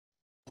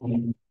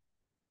Good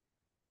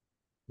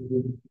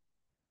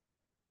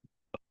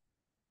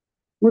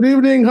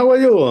evening. How are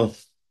you?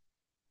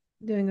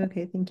 Doing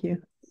okay, thank you.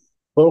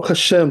 Baruch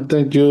Hashem.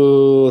 Thank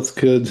you. That's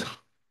good.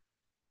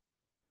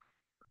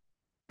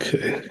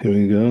 Okay, here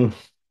we go.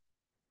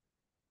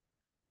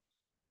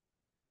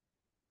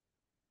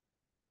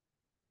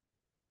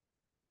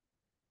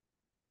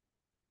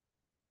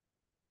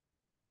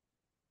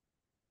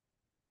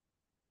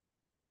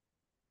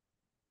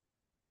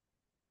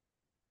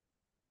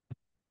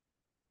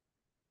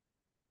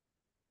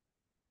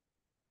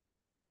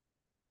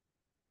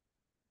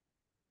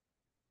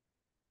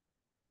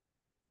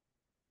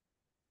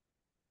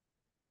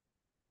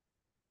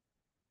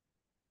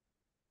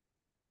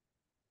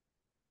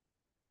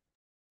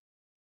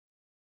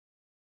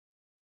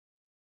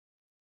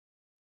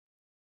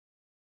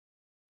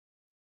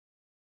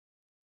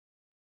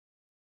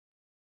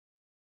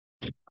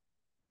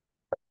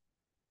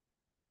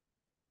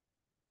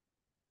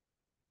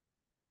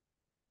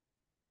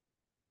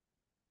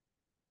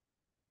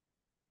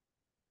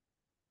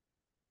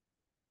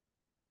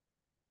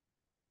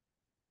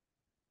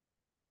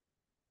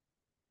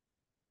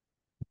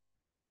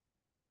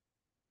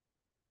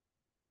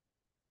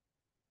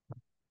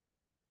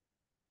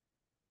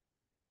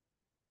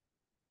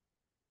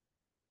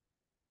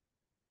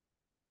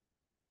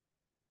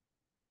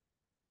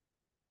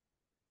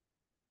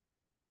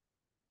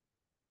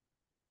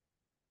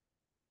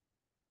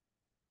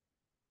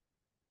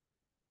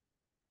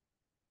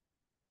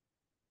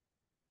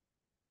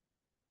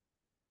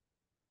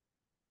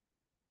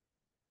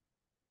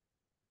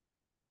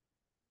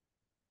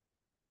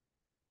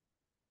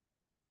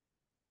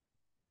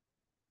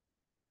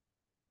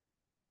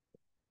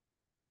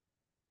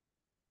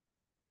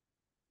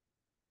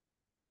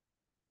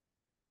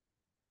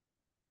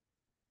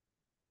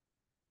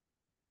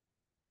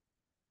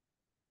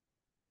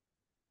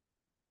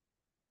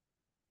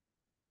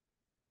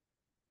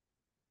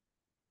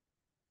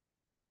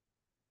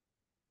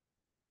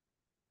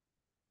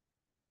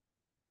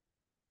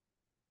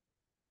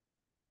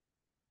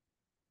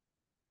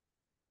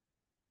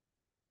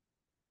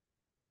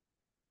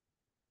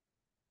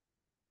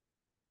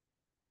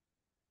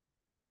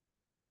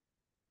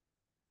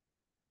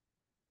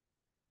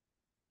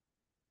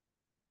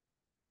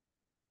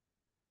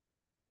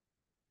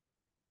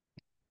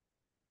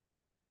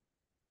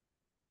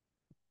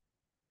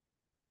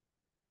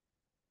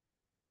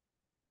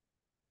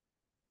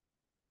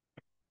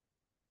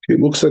 It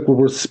looks like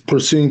we're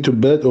proceeding to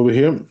bed over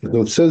here.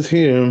 So it says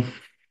here,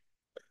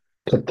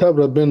 כתב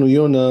רבנו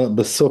יונה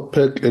בסוף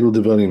פרק אלו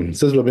דברים. It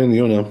says רבנו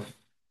יונה,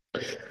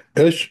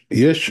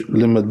 יש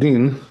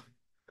למדין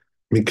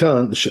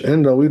מכאן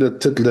שאין ראוי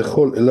לתת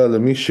לאכול אלא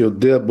למי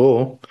שיודע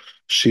בו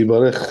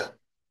שיברך.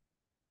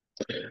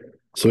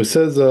 So he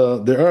says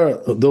there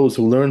are those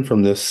who learn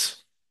from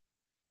this.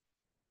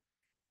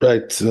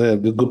 Right,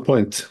 good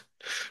point.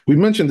 We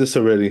mentioned this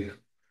already,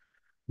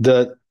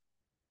 that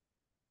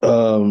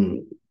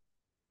um,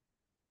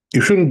 you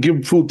shouldn't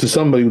give food to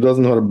somebody who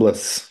doesn't know how to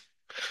bless.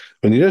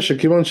 ונראה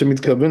שכיוון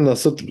שמתכוון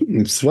לעשות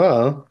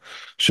מצווה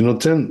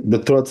שנותן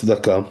בתור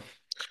צדקה.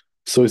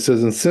 So he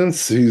says, and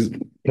since he's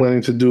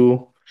planning to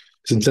do,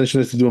 his intention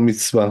is to do a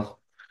mitzvah,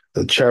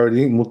 a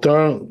charity,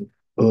 mutar,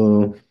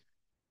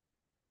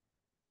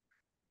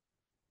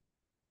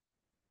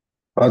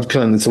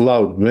 adkan, it's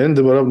allowed. When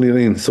the barav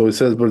nirin. So he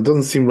says, but it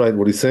doesn't seem right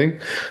what he's saying.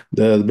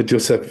 The Bet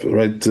Yosef,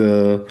 right,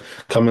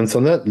 comments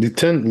on that.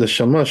 Liten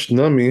leshamash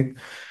nami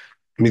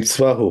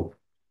mitzvahu.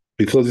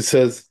 Because he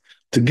says,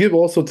 to give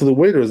also to the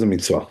waiter is a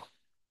mitzvah.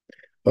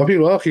 But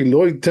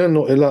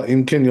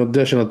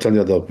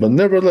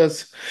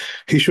nevertheless,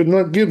 he should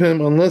not give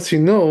him unless he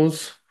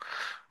knows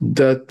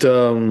that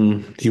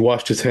he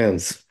washed his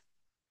hands.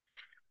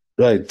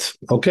 Right.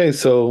 Okay,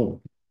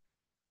 so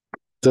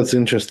that's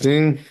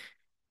interesting.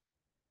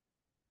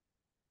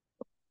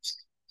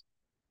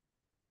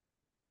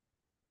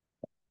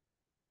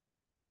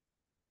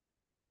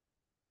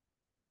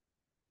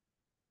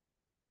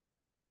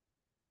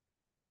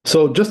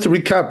 So just to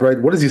recap, right,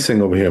 what is he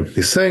saying over here?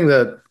 He's saying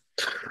that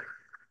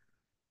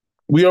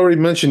we already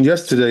mentioned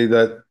yesterday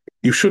that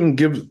you shouldn't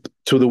give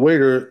to the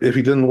waiter if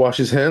he didn't wash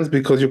his hands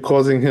because you're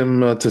causing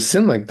him to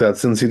sin like that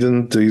since he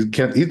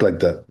can't eat like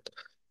that.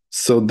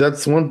 So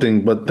that's one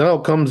thing. But now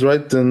comes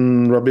right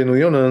in Rabbeinu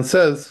Yonah and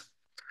says,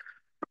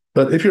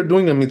 but if you're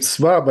doing a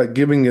mitzvah by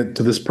giving it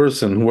to this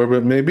person, whoever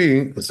it may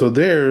be, so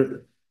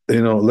there,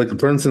 like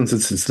for instance,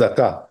 it's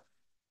tzedakah,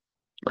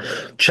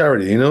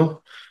 charity,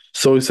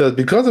 So he says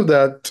because of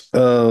that,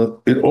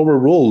 it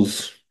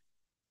overrules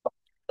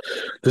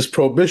this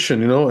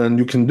prohibition, and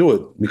you can do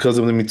it because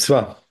of the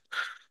mitzvah.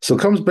 So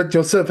comes Bet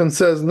Yosef and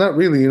says, not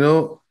really,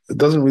 it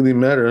doesn't really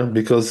matter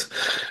because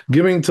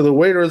giving to the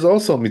waiter is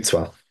also a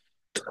mitzvah.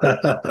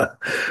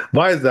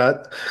 Why is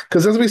that?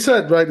 Because as we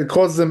said, right, it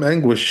causes them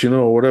anguish,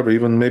 or whatever,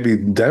 even maybe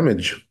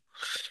damage.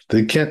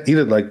 They can't eat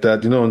it like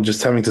that, and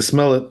just having to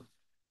smell it.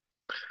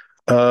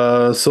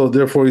 So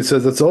therefore, he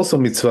says that's also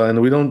mitzvah, and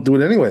we don't do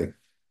it anyway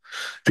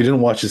if he didn't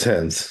wash his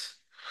hands.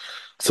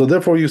 So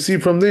therefore, you see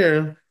from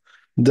there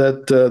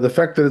that the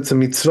fact that it's a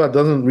mitzvah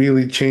doesn't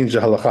really change the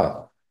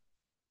halacha.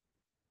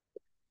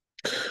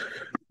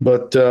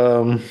 But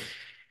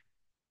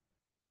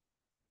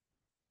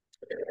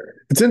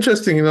it's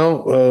interesting,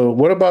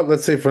 what about,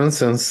 let's say, for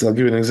instance, I'll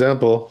give you an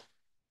example.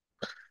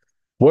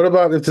 What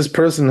about if this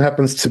person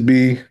happens to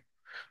be,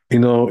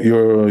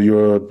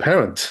 your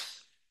parent,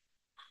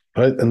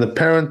 right? And the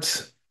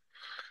parent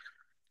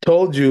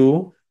told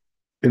you,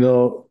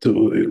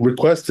 to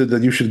requested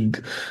that you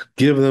should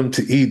give them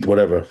to eat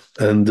whatever,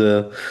 and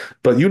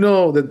but you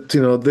know that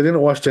they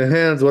didn't wash their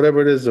hands,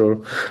 whatever it is,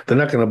 or they're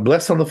not going to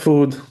bless on the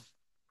food.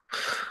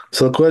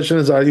 So the question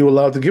is, are you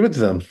allowed to give it to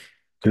them?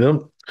 You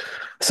know.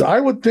 So I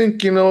would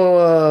think, in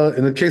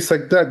a case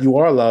like that, you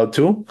are allowed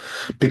to,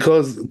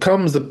 because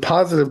comes the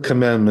positive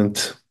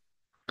commandment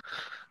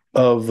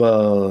of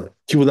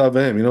kibud av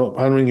v'em,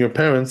 honoring your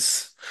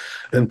parents,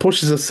 and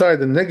pushes aside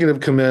the negative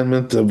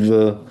commandment of,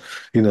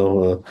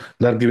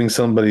 not giving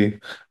somebody,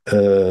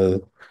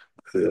 when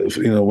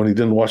he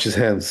didn't wash his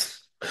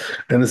hands.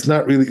 And it's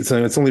not really,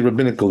 it's only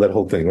rabbinical, that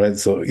whole thing, right?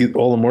 So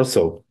all the more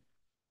so,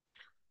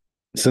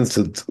 since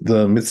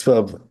the mitzvah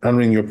of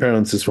honoring your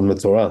parents is from the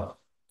Torah.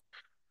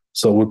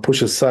 So it would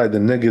push aside the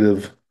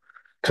negative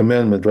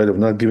commandment, right, of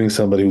not giving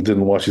somebody who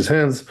didn't wash his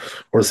hands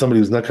or somebody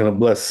who's not going to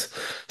bless.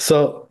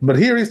 So, but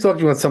here he's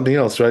talking about something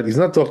else, right? He's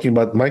not talking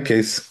about my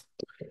case.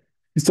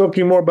 He's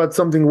talking more about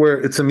something where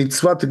it's a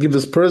mitzvah to give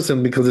this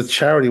person because it's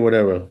charity,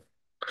 whatever.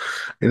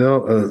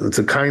 It's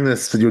a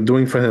kindness that you're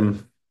doing for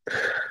him.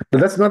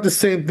 But that's not the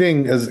same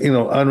thing as,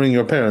 honoring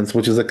your parents,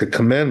 which is like a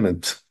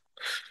commandment.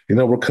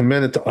 We're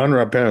commanded to honor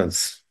our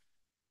parents.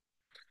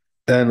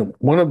 And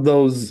one of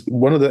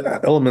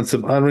the elements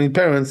of honoring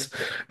parents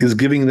is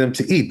giving them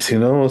to eat,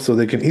 so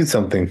they can eat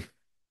something.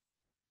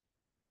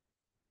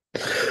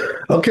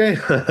 Okay,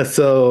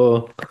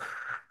 so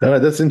all right,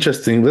 that's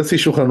interesting. Let's see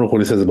Shulchan Aruch what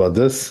he says about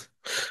this.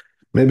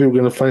 Maybe we're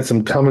going to find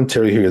some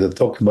commentary here that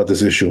talks about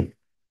this issue.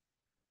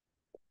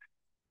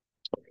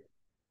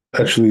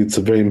 Actually, it's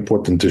a very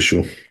important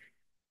issue.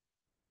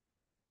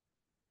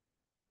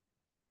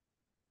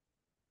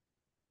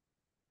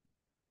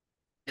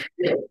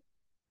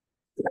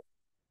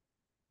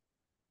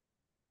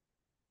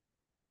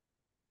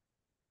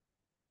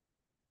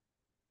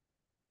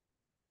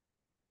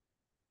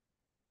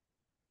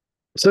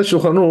 Says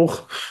Shulchan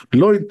Aruch,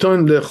 "Lo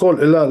yiton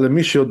le'echol ela lemi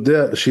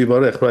sheyodea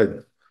sheyivarech." Right,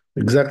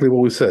 exactly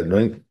what we said.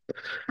 Right,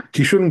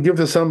 he shouldn't give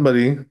to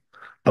somebody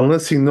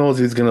unless he knows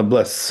he's going to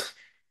bless.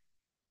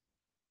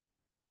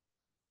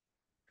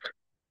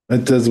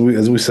 Right, as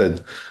we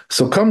said.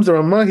 So comes the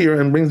Ramah here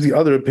and brings the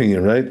other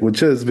opinion, right,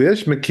 which is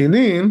v'yesh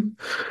mekilin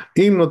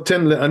im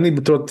noten le'ani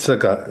b'torah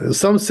tzedakah.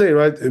 Some say,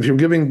 right, if you're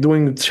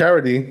doing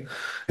charity,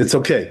 it's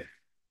okay.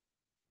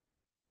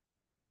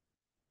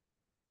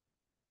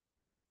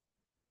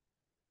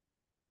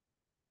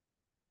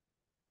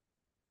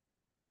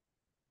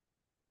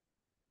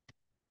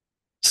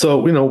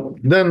 So,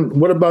 then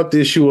what about the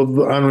issue of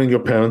honoring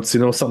your parents,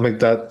 something like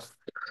that?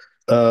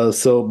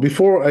 So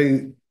before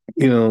I,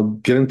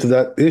 get into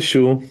that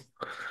issue,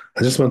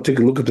 I just want to take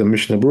a look at the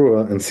Mishnah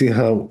Berurah and see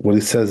what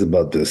he says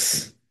about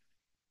this.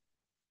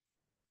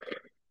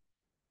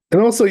 And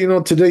also,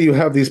 today you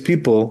have these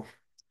people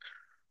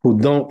who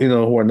don't,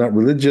 who are not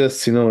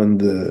religious,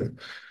 and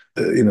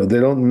they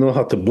don't know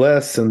how to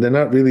bless, and they're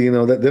not really,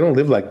 that they don't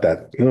live like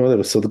that,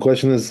 whatever. So the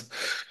question is,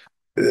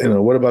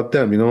 what about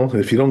them?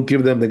 If you don't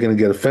give them, they're going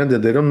to get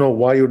offended. They don't know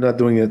why you're not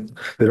doing it.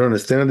 They don't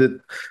understand it.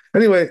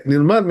 Anyway,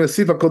 נלמד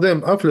מהסעיף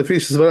הקודם, אף לפי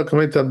שסברה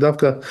כמית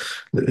דווקא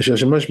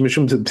שהשמש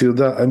משום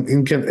תרדה,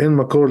 אם כן אין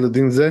מקור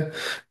לדין זה,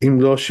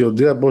 אם לא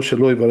שיודע בו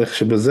שלא יברך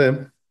שבזה,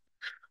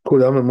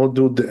 כולם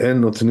עמודו דאין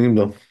נותנים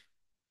לו.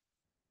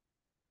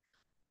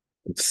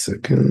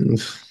 Second.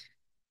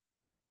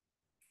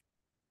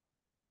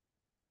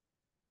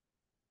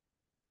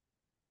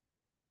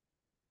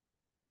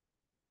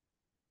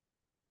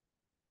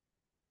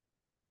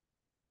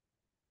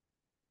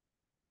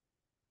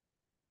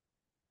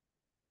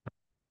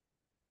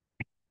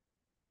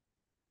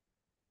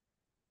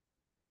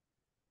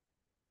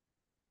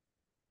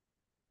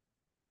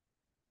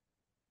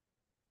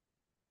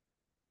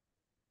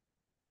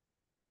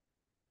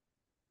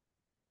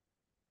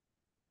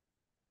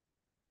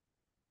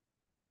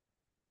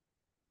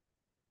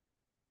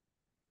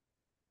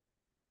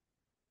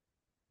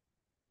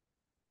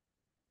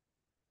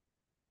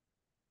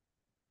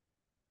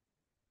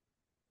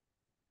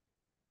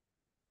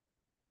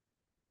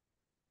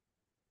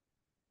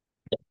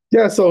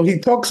 Yeah, so he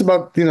talks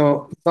about,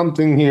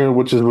 something here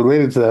which is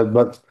related to that,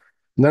 but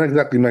not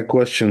exactly my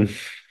question.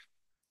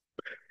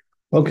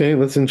 Okay,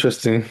 that's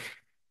interesting.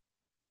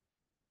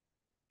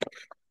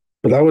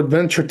 But I would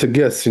venture to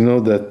guess,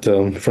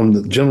 that from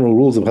the general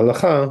rules of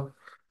halacha,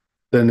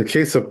 that in the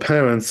case of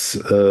parents,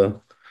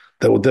 that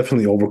will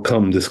definitely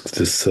overcome this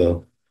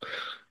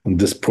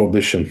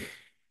prohibition.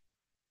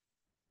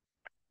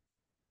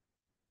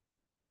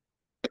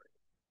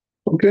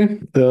 Okay,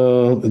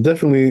 it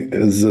definitely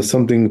is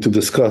something to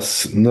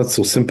discuss. Not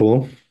so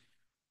simple,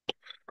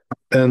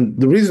 and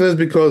the reason is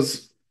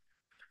because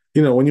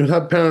when you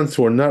have parents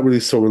who are not really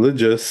so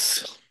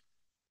religious,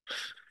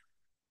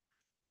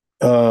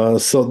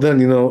 so then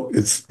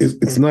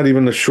it's not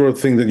even a sure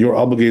thing that you're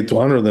obligated to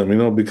honor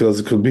them, because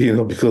it could be,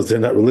 because they're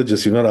not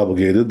religious, you're not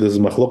obligated. There's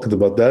machloket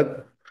about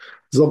that.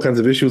 There's all kinds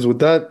of issues with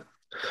that,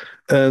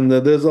 and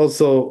there's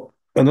also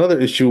another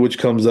issue which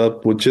comes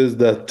up, which is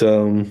that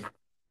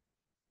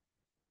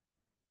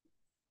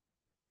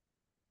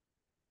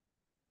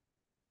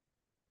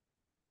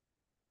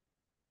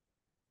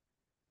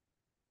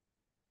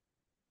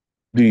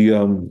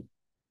the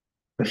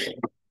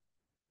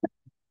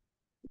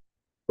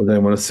what I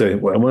want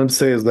to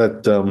say is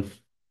that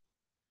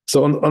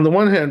so on the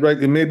one hand, right,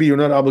 maybe you're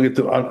not obligated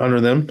to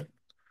honor them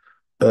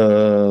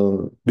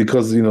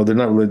because they're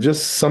not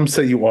religious. Some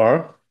say you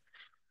are.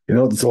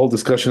 There's a whole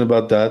discussion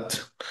about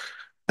that.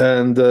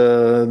 And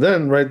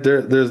then right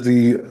there's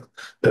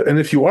and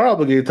if you are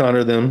obligated to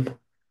honor them,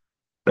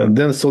 and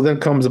then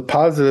comes a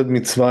positive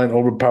mitzvah and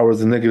overpowers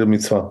the negative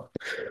mitzvah.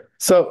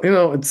 So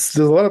there's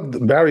a lot of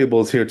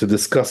variables here to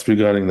discuss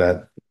regarding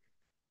that.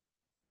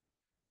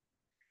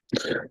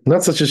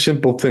 Not such a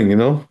simple thing,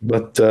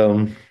 but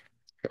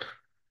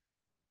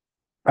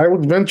I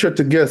would venture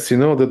to guess,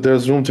 that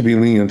there's room to be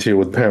lenient here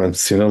with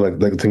parents,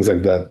 like things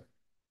like that.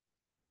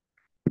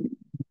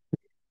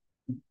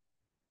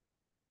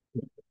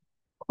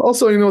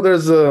 Also,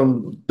 there's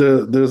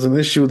an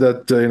issue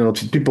that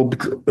to people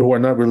who are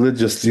not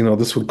religious,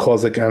 this would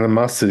cause like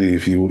animosity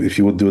if you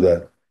would do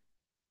that.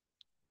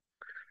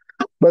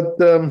 But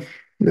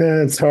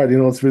yeah, it's hard.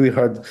 It's really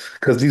hard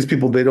because these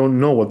people they don't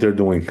know what they're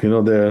doing.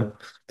 They're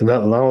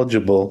not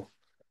knowledgeable,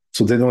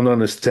 so they don't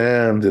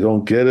understand. They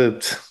don't get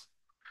it.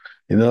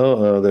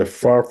 They're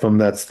far from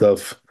that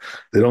stuff.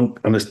 They don't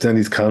understand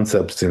these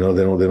concepts. They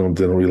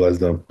don't realize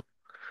them.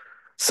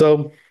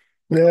 So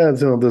yeah,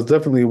 there's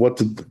definitely what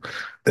to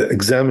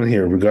examine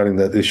here regarding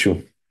that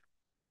issue.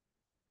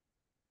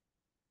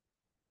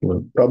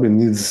 Probably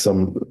needs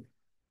some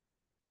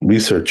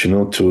research,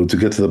 to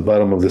get to the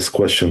bottom of this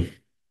question.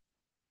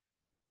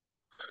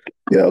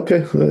 Yeah,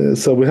 okay.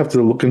 So we have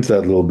to look into that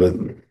a little bit.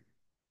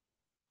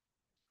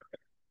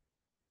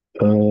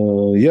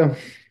 Yeah.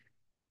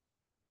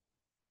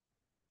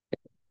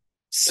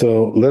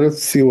 So let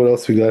us see what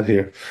else we got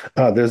here.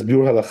 There's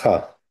Biur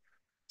Halacha.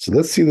 So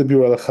let's see the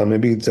Biur Halacha.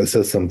 Maybe it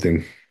says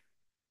something.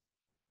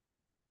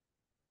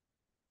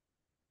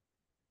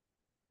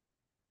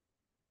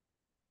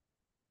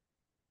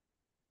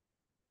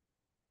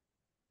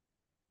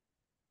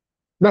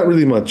 Not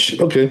really much.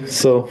 Okay,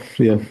 so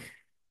yeah,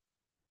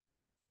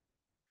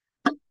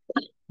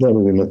 not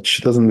really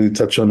much. Doesn't really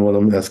touch on what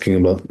I'm asking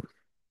about.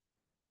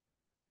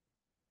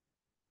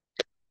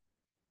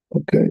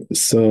 Okay,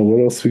 so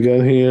what else we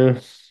got here?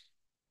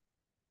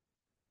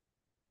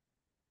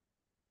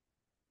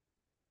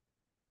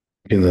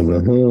 In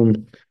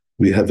Abraham,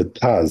 we have a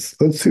Taz.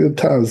 Let's see the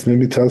Taz.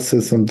 Maybe Taz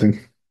says something.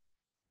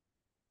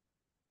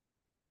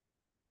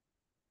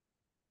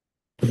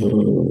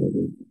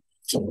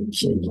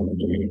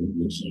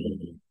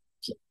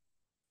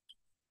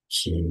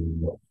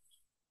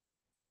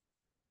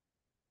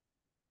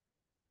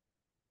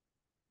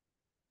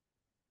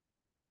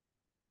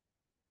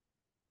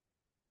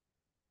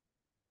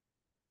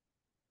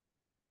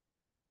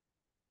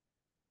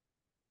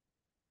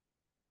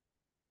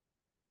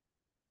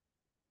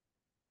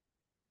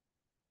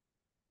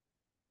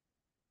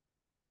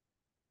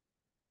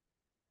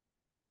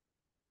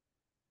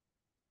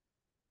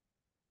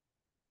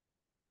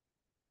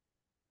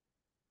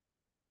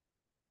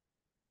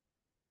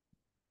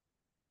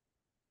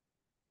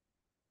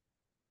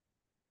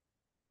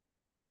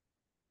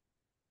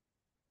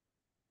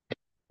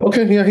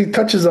 Okay, yeah, he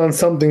touches on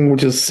something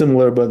which is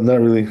similar, but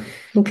not really.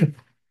 Okay,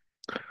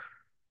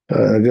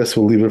 I guess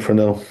we'll leave it for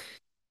now.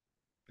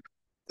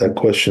 That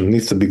question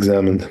needs to be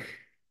examined.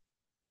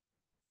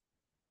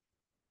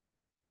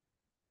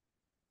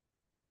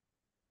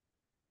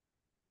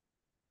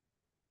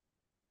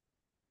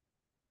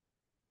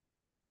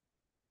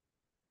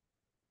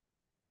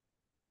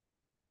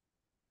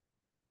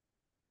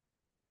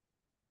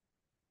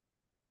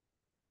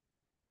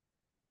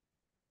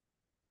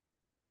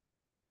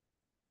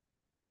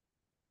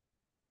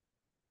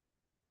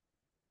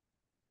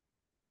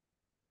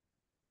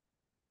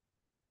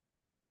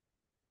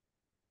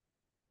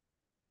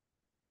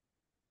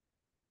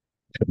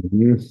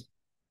 Mhm.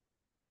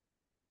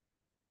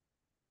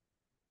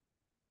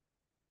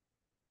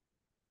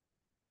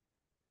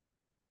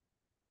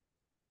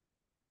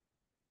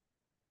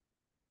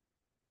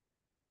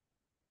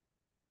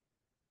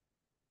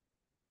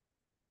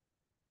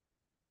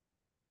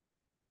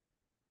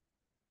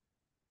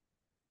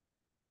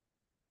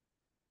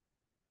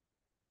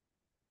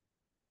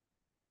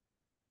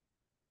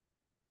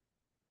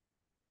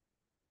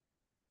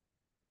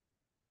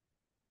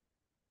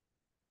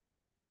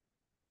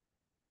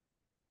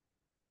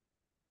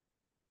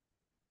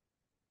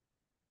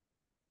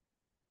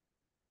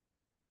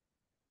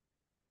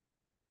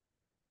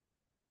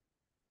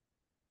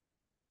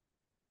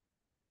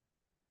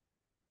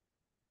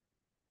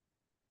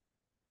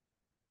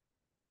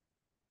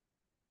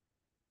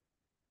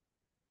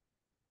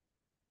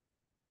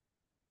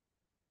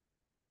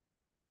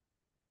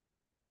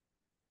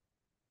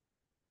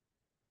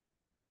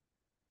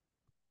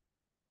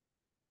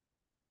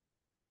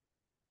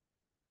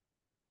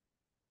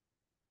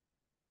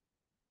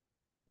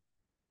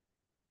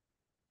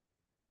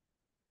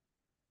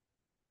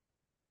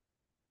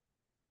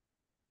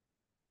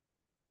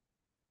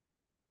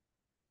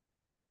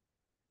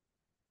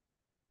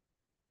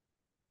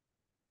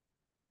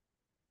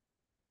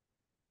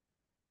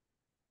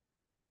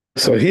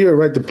 So here,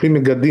 right, the Pri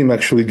Megadim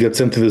actually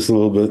gets into this a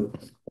little bit.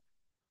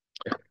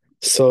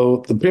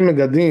 So the Pri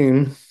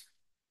Megadim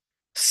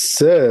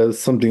says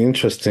something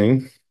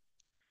interesting.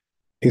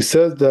 He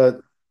says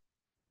that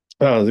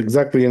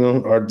exactly,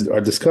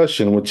 our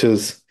discussion, which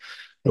is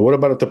what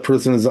about if the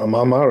person is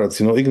amaretz,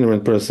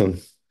 ignorant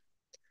person,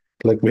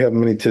 like we have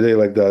many today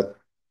like that.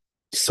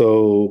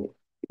 So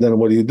then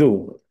what do you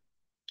do?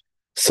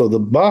 So the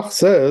Bach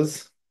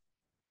says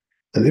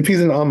that if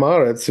he's an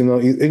amaretz,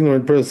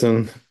 ignorant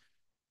person,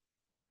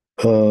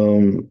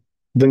 um,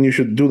 then you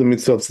should do the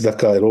mitzvah of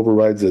tzedakah. It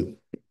overrides it.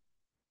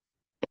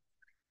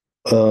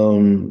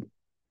 Um,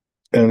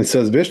 And he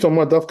says, "V'yesh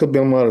lomar dafka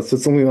b'amaretz."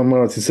 It's only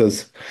amaretz. He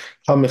says,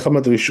 "Ha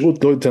mechamat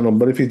rishut lo yitenu."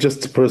 But if he's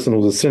just a person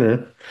who's a sinner,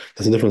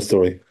 that's a different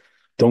story.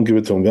 Don't give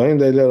it to him. V'ayin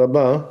le'ilei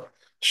rabba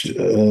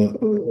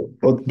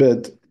od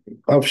bet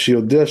av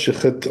sheyodea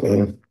shechet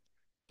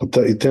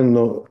אתה ייתן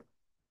לו,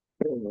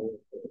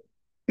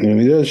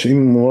 אני יודע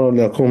שאם מואר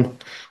לעקום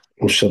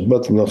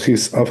ושבת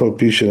מלכיס אף על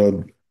פי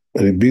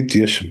שלריבית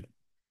יש,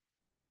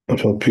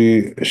 אף על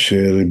פי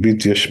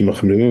שריבית יש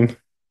מחמירים,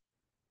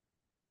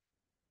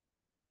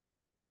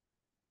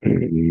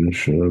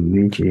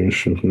 שריבית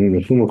יש מחמירים,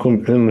 בכל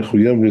מקום אין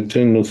מחויב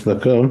ליתן לו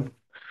צדקה,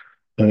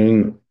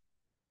 אין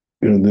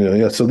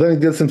yeah, so then he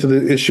gets into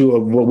the issue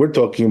of what we're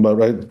talking about,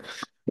 right?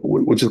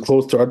 Which is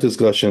close to our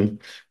discussion,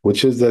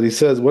 which is that he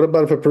says, what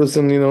about if a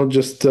person,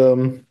 just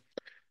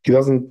he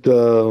doesn't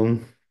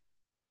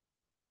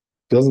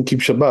keep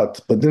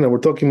Shabbat, but we're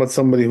talking about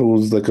somebody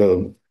who's like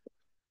a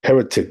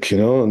heretic,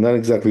 and not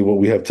exactly what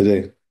we have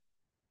today.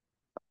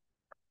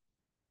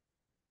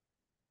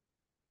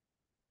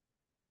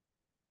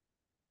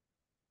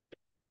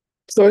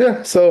 So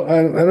yeah, so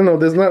I don't know.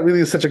 There's not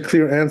really such a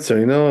clear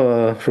answer,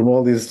 from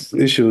all these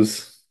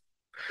issues,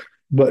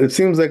 but it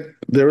seems like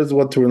there is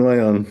what to rely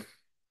on.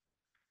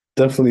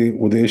 Definitely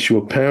with the issue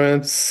of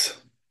parents,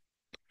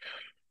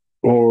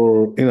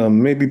 or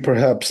maybe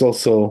perhaps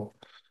also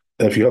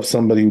if you have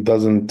somebody who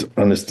doesn't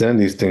understand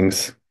these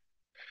things,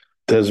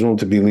 there's room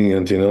to be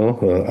lenient,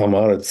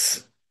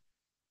 amaretz,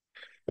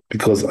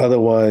 because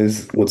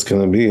otherwise, what's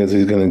going to be is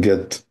he's going to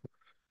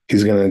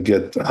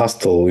get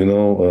hostile,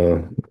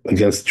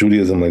 against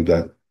Judaism like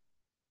that.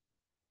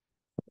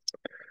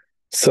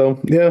 So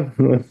yeah,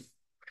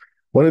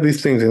 one of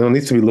these things,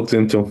 needs to be looked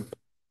into.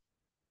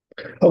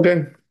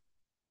 Okay,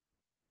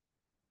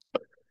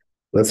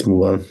 let's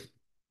move on.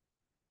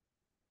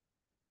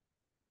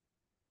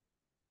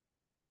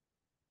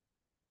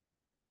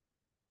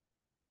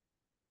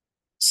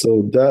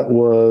 So that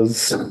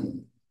was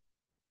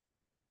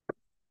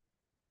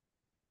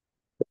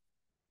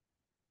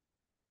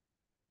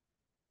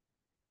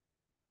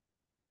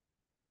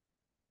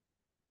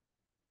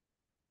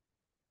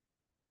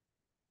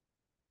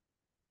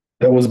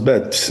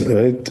bet,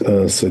 right?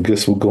 So I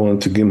guess we'll go on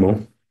to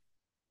Gimel.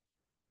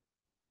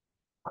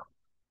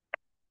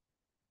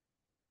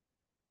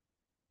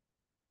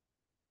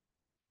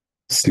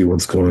 See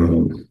what's going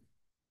on.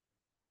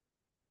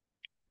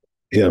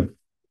 Yeah.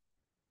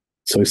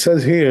 So he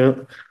says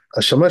here,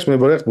 Ashamash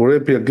mevarech borei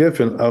pi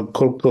gefen al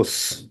kol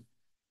kos.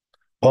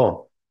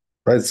 Oh,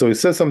 right. So he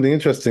says something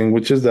interesting,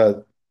 which is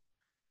that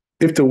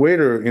if the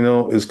waiter,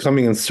 is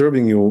coming and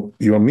serving you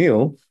your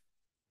meal,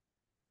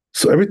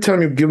 so every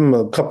time you give him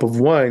a cup of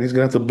wine, he's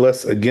gonna have to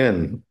bless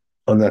again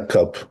on that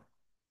cup.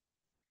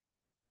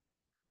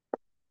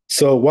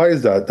 So why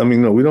is that? I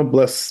mean, no, we don't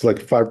bless like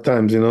 5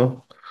 times,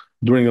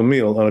 during a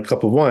meal on a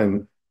cup of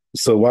wine.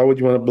 So why would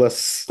you want to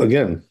bless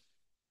again?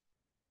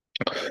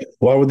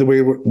 Why would the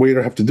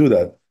waiter have to do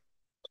that?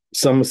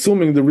 So I'm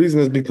assuming the reason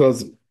is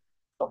because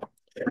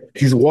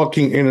he's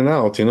walking in and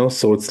out,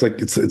 so it's like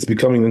it's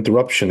becoming an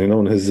interruption,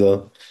 in his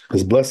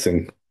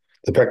blessing.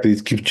 The fact that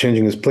he keeps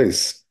changing his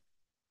place.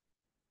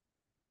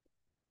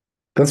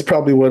 That's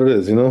probably what it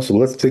is, So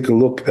let's take a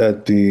look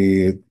at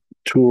the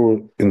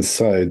tour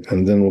inside,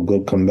 and then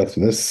we'll come back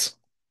to this.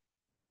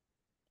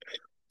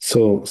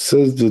 So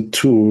says the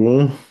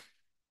tour.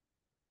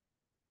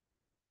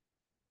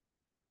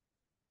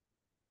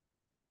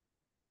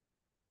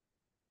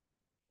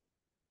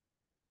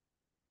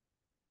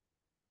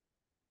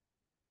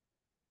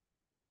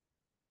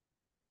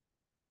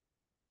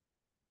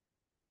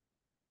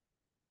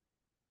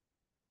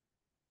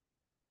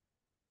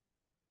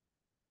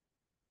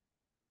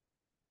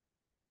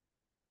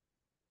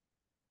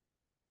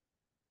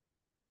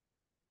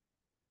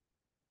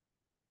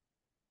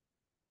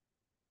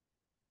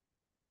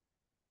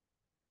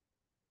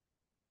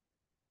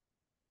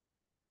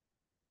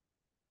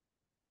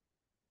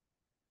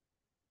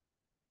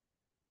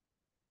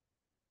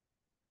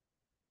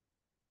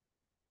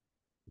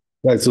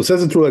 Right, so it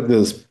says it through like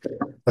this.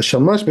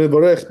 Hashamash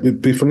mevarech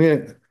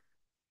b'fnei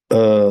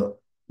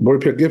Bori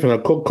Pia given a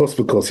kol kos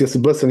v'kos. He has to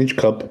bless on each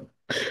cup.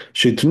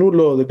 Sheitnu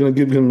lo, they're going to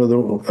give him the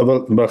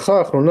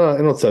bracha achrona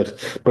eno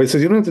tzarich. But he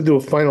says you don't have to do a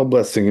final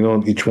blessing,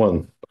 on each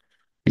one.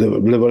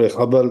 Levarech,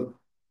 aval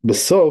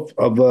besof,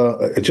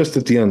 just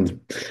at the end.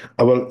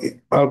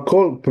 Aval al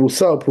kol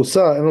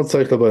prusa eno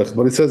tzarich levarech.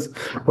 But he says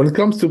when it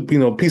comes to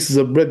pieces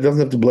of bread, he doesn't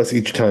have to bless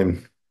each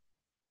time.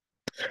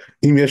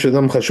 אם יש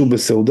אדם חשוב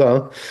בסעודה,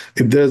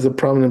 if there's a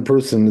prominent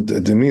person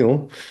at the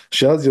meal,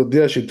 שאז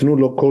יודע שיתנו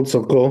לו כל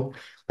צורכו,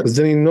 because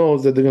then he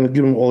knows that they're going to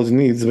give him all his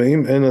needs,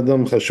 ואם אין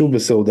אדם חשוב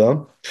בסעודה,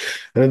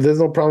 and if there's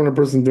no prominent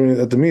person doing it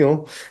at the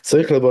meal,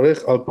 צריך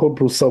לברך על כל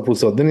פרוסה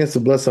ופרוסה, then he has to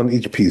bless on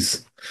each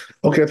piece.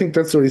 Okay, I think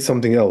that's already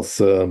something else,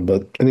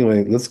 but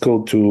anyway, that's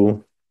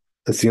the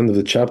end of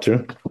the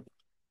chapter.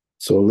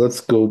 So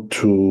let's go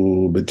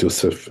to Bet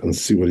Yosef and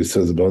see what he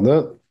says about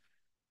that.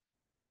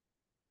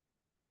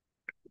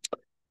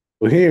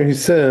 Well, here he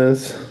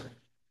says,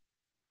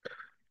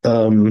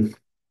 um,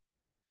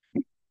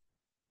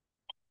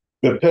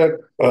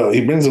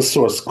 he brings a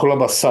source, Kol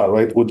Basar,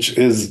 right, which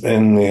is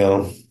in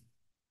the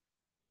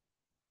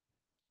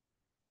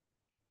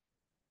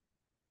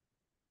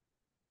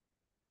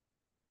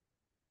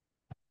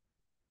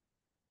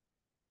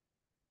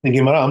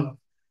Gemara,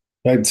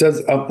 right? It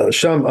says,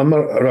 Sham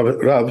Amar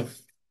Rav,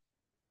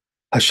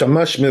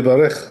 Hashamash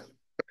Mevarech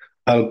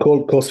al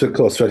Kol Kos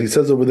Vekos, right? He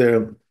says over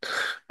there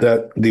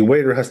that the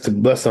waiter has to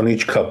bless on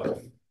each cup.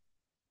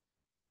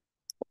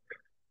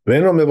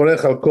 Ve'eno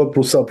Mevarech al Kol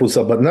Prusa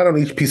Prusa, but not on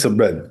each piece of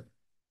bread.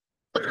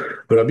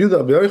 Rabbi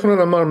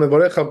Yochanan Amar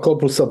Mevarech al Kol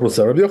Prusa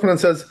Prusa. Rabbi Yochanan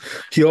says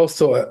he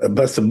also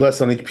has to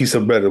bless on each piece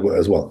of bread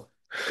as well.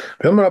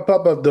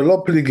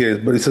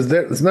 But he says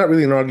it's not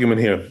really an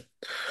argument here.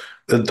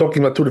 They're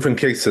talking about two different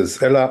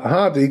cases. One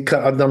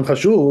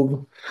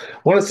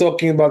is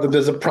talking about that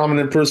there's a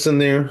prominent person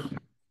there.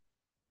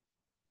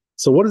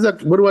 So what is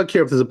that? What do I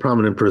care if there's a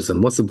prominent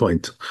person? What's the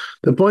point?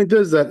 The point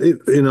is that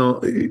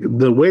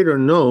the waiter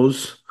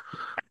knows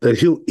that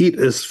he'll eat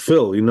his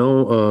fill.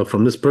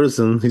 From this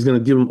person, he's going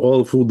to give him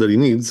all the food that he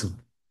needs.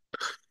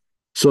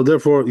 So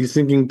therefore, he's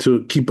thinking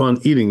to keep on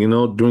eating.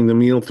 During the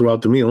meal,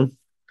 throughout the meal.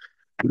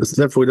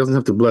 Therefore, he doesn't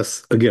have to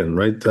bless again,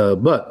 right?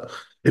 But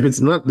if it's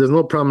not, there's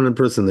no prominent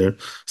person there.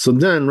 So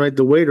then, right,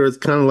 the waiter is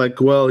kind of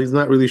like, well, he's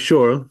not really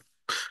sure.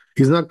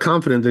 He's not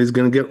confident that he's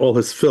going to get all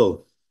his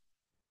fill.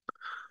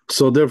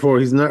 So therefore,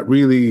 he's not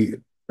really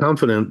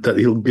confident that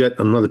he'll get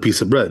another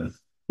piece of bread.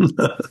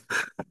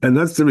 And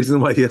that's the reason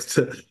why he has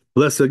to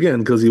bless again,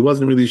 because he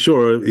wasn't really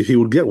sure if he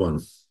would get one.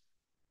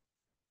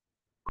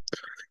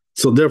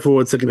 So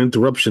therefore, it's like an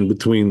interruption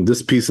between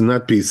this piece and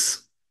that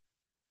piece,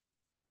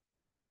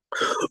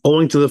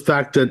 owing to the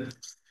fact that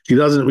he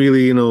doesn't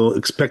really,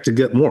 expect to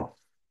get more.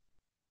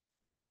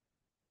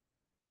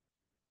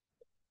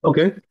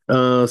 Okay.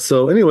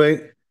 So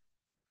anyway,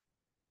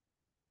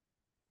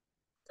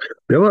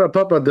 yeah.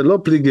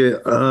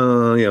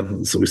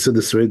 So we said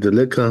this right. The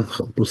leka,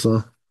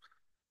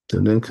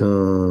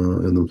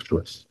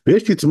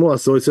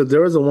 so he said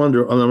there is a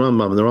wonder on the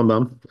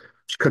Rambam.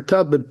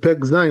 Because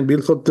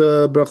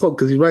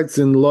he writes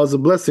in Laws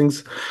of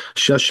Blessings,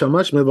 he says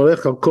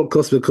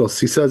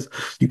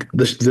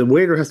the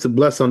waiter has to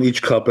bless on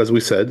each cup, as we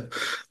said.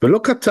 But I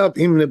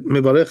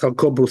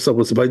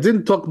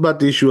didn't talk about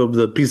the issue of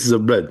the pieces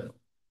of bread.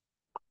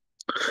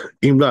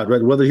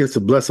 Right? Whether he has to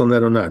bless on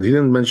that or not. He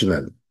didn't mention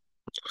that.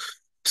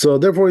 So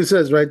therefore he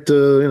says, right,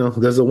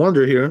 there's a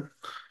wonder here.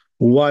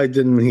 Why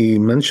didn't he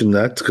mention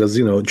that? Because,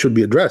 it should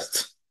be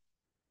addressed.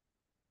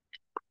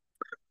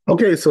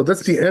 Okay, so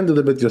that's the end of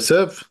the Bet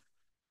Yosef.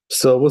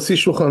 So we'll see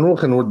Shulchan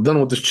Aruch and we're done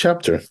with this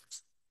chapter.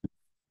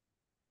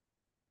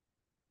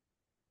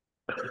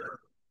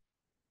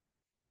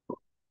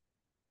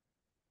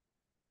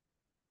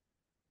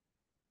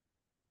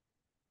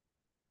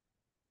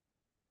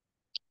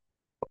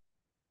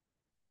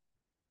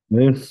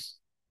 Okay.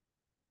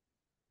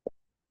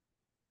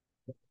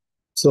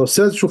 So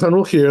says Shulchan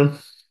Aruch here,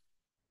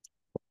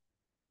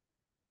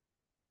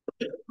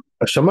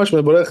 Shamash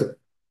meborech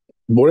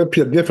boreh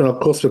pi hagefen al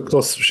kos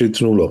v'kos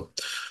sheitnu lo.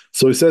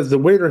 So he says the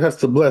waiter has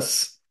to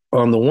bless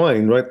on the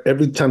wine, right?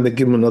 Every time they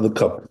give him another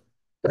cup.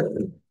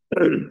 Who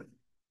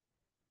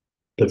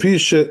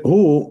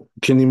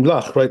can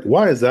imlach, right?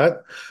 Why is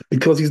that?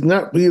 Because he's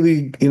not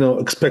really,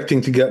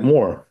 expecting to get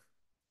more.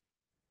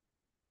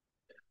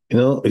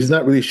 He's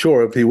not really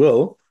sure if he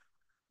will.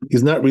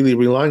 He's not really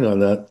relying on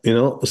that,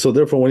 So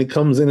therefore, when he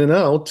comes in and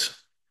out,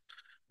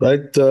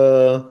 right,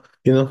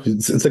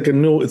 it's like a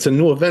new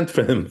event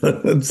for him.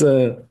 It's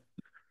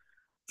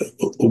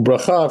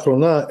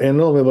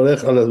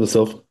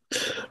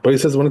but he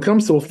says when it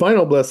comes to a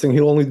final blessing,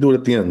 he'll only do it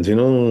at the end. He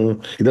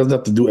doesn't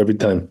have to do it every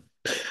time.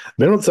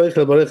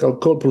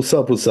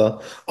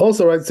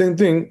 Also, right, same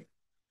thing.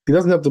 He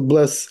doesn't have to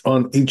bless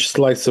on each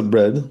slice of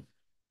bread.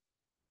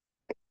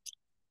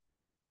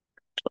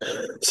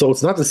 So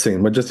it's not the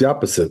same, but just the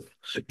opposite.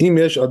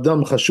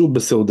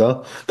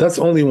 That's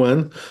only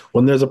when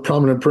there's a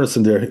prominent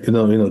person there,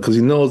 because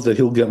he knows that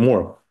he'll get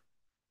more.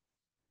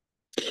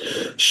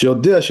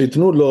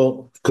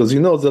 Because he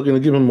knows they're going to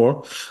give him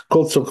more.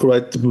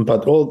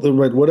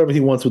 But whatever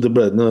he wants with the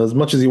bread, as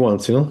much as he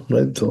wants,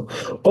 right? So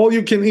all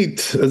you can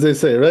eat, as they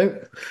say, right?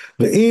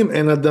 But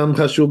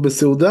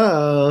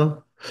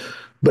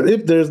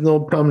if there's no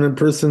prominent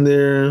person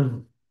there,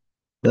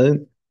 right?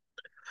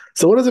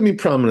 So what does it mean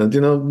prominent?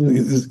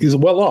 He's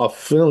well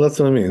off. That's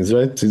what it means,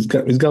 right? He's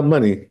got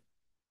money.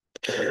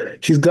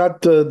 He's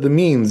got the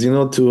means,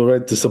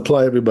 to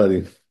supply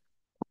everybody.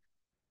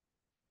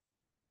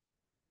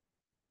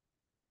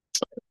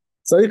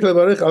 Tzarich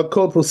levarich al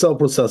kol prusa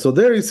prusa. So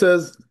there he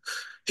says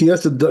he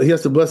has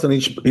to bless on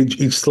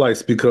each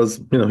slice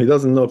because he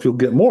doesn't know if he'll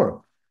get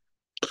more.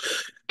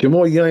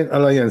 Kemo yain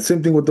alayan.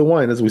 Same thing with the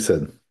wine, as we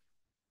said.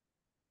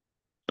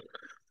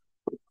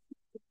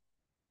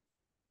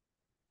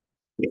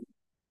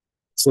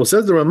 So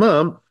says the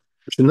Rama,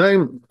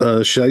 Shnaim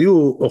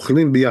shayu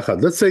ochlim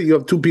biyachad. Let's say you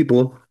have two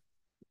people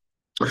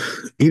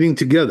eating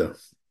together.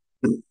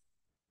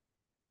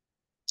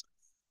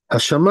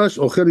 Hashamash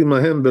ochel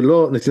imahem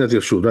belo netinat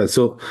yashud. Right.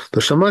 So the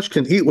shamash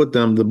can eat with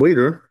them. The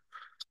waiter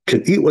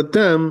can eat with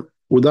them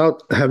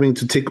without having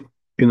to take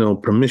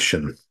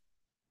permission.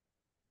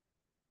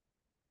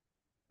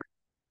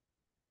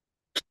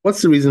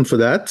 What's the reason for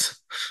that?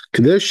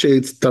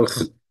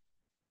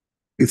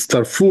 It's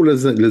tarful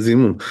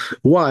lezimun.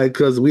 Why?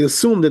 Because we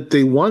assume that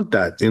they want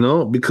that,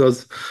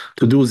 because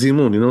to do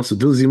zimun, so to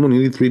do zimun,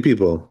 you need three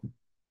people.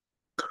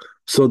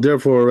 So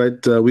therefore,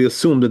 right, we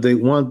assume that they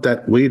want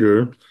that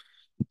waiter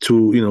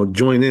to,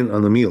 join in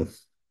on the meal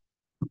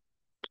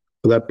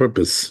for that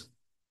purpose.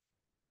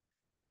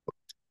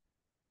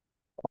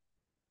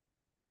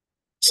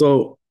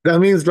 So that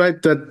means,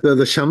 right, that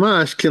the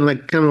shamash can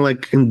kind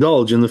of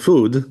indulge in the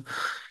food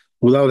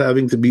without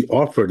having to be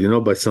offered,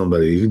 by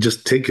somebody. You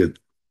just take it.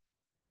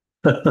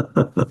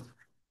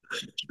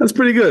 That's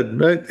pretty good,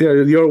 right?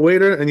 Yeah, you're a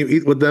waiter and you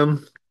eat with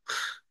them,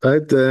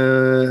 right?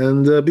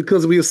 And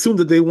because we assume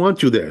that they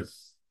want you there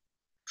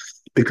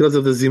because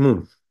of the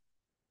zimun.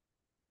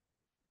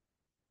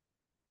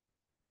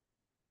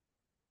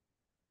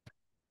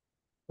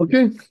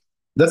 Okay,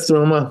 that's the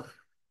Rama.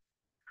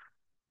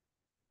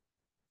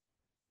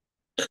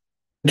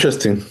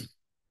 Interesting.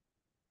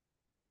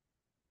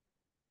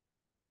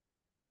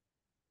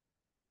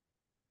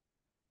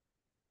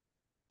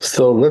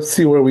 So let's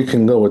see where we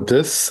can go with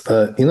this.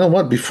 You know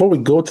what? Before we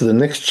go to the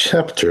next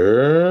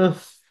chapter,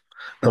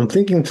 I'm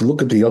thinking to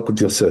look at the Yalkut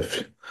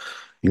Yosef.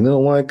 You know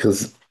why?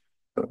 Because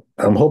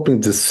I'm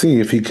hoping to see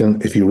if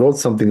he wrote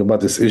something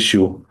about this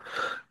issue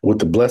with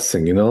the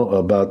blessing,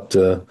 about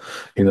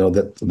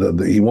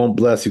he won't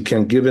bless, you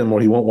can't give him,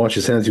 or he won't wash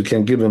his hands, you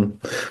can't give him.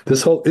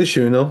 This whole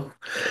issue,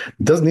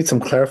 does need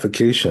some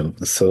clarification.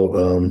 So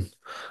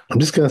I'm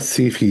just gonna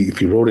see if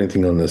he wrote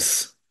anything on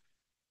this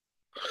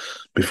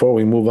before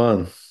we move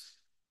on.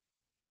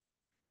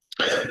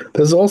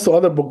 There's also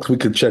other books we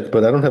could check,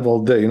 but I don't have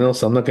all day,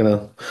 so I'm not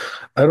gonna.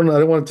 I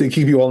don't want to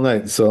keep you all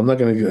night, so I'm not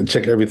gonna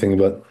check everything.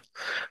 But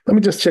let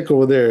me just check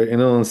over there,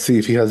 and see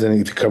if he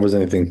covers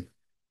anything.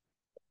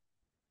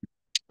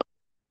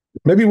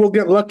 Maybe we'll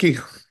get lucky.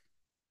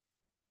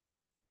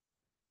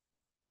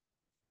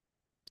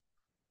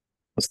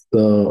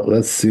 So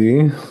let's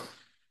see.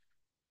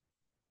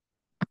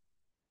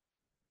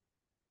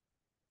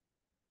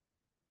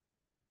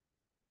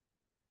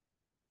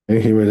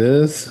 Okay, here it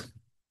is.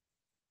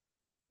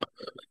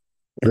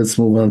 Let's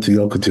move on to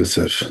Yalkut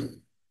Yosef.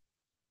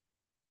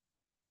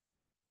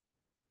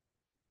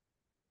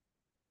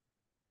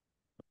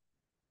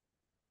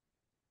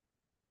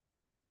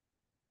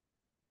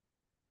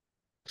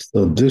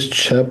 So this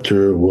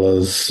chapter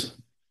was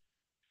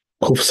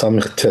Kuf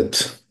Samich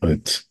Tet,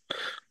 right?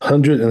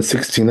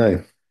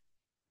 169.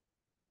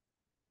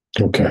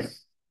 Okay.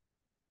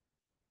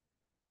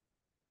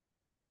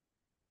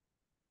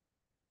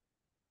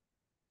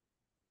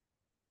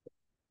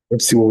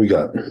 Let's see what we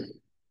got.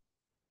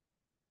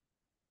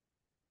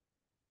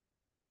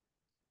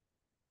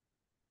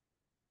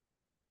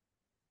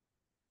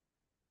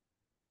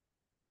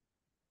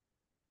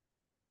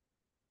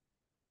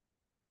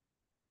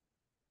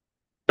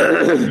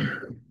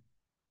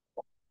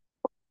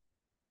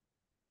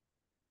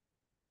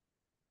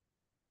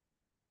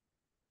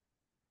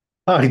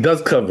 He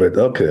does cover it.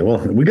 Okay, well,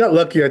 we got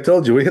lucky. I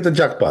told you we hit the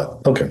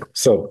jackpot. Okay,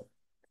 so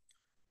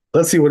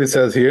let's see what he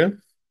says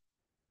here.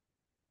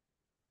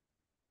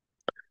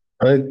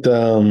 Right.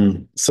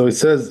 So it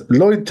says,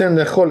 "Lo iten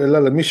lechol ela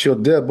lemi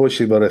sheyodea bo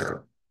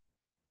shivarecha."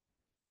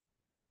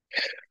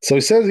 So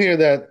he says here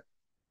that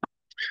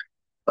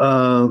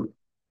uh,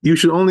 you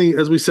should only,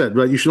 as we said,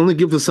 right, you should only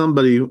give to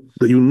somebody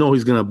that you know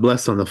he's going to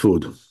bless on the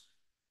food.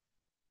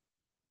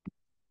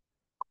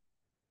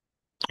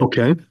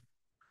 Okay,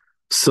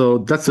 so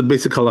that's the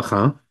basic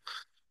halacha.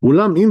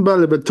 אולם אם בא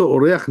לביתו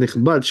אורח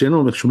נכבד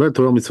שאינו מחשובי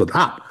תורה ומצוות.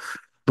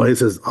 But he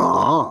says,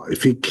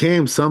 if he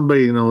came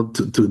somebody,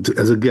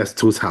 as a guest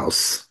to his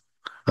house,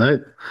 right?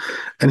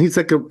 And he's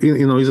like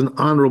he's an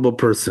honorable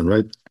person,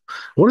 right?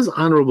 What does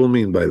honorable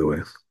mean, by the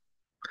way?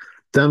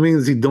 That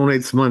means he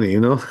donates money,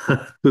 to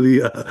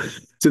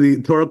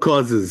the Torah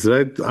causes,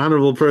 right?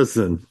 Honorable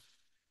person.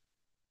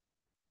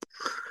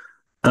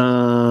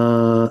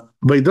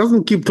 But he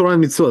doesn't keep Torah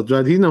and mitzvot,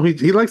 right?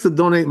 He likes to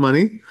donate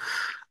money.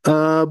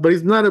 But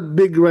he's not a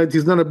big, right?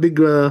 He's not a big,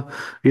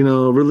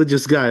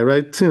 religious guy,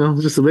 right?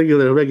 Just a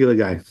regular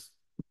guy.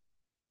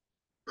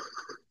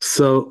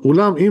 So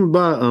ulam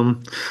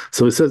imba,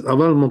 so he says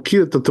aval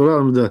mokir the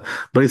Torah,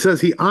 but he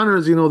says he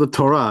honors, the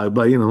Torah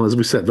by, as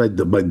we said, right,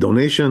 by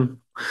donation.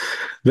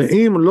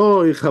 ואם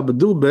לא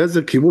יכבדו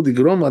באיזה כיבוד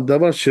יגרום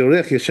הדבר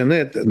שריח ישנה,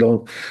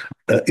 לא,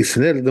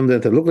 ישנה,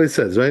 look what he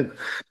says, right?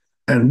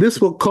 And this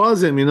will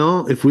cause him,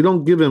 if we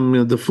don't give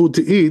him the food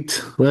to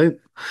eat, right?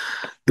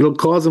 It'll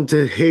cause him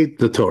to hate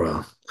the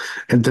Torah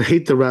and to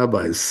hate the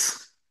rabbis.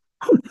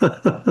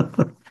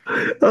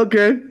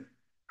 Okay.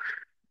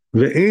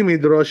 ואם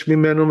ידרוש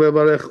ממנו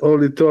מברך או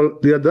ליטול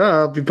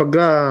לידיו,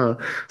 ייפגע.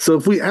 So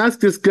if we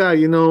ask this guy,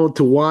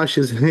 to wash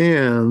his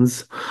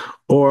hands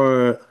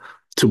or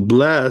to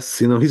bless,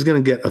 he's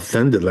going to get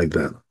offended like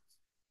that.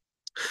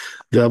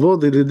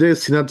 יעבוד על ידי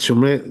שנאת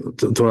שומרי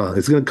תורה.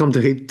 It's going to come to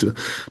hate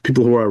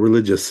people who are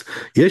religious.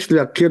 יש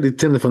להקל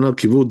ליתן לפניו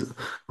כיבוד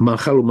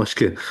מאכל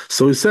ומשקה.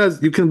 So he says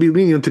you can be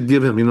lenient to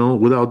give him,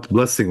 without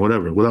blessing,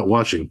 whatever, without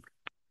washing.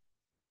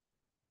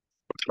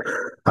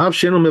 אף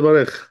שאינו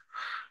מברך.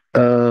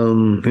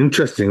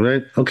 Interesting,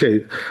 right?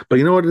 Okay, but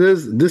you know what it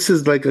is? This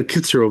is like a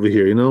kitzer over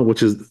here,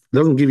 which is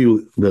doesn't give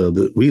you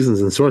the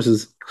reasons and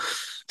sources.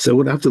 So I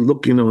would have to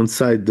look,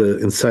 inside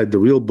the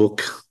real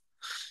book,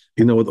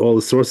 with all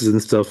the sources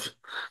and stuff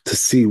to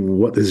see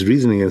what his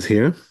reasoning is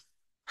here.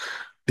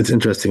 It's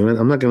interesting, right?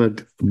 I'm not going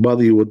to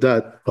bother you with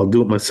that. I'll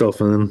do it myself,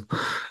 and then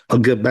I'll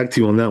get back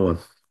to you on that one.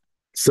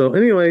 So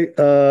anyway,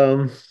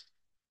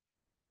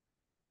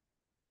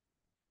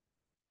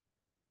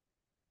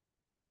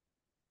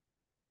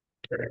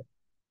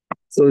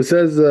 so it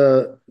says,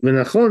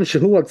 ונכון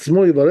שהוא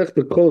עצמו יברך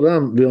בקול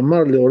רם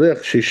ויאמר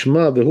לאורח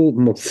שישמע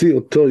והוא מוציא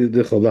אותו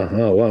ידי חובה.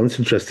 Oh, wow, that's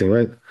interesting,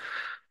 right?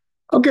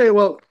 Okay,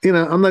 well,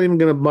 I'm not even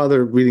going to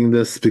bother reading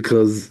this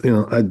because,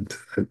 I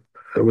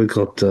would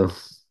call it,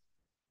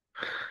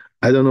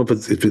 I don't know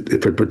if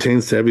it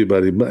pertains to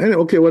everybody, but anyway,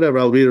 okay, whatever.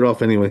 I'll read it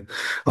off anyway.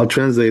 I'll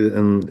translate it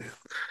and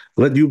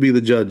let you be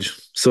the judge.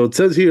 So it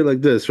says here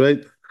like this,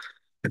 right?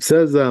 It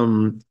says,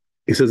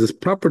 he says it's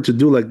proper to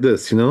do like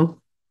this,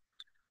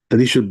 that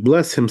he should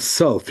bless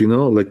himself,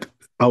 like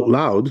out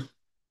loud,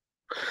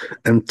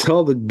 and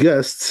tell the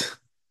guest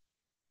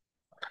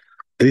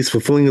that he's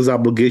fulfilling his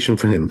obligation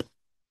for him.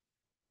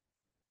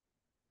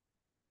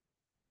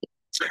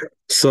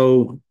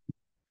 So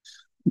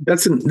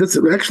that's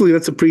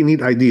a pretty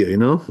neat idea,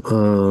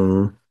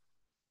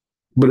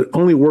 but it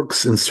only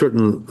works in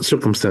certain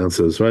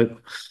circumstances, right?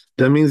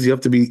 That means you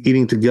have to be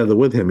eating together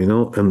with him,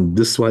 and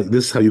this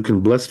is how you can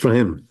bless for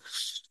him,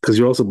 because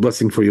you're also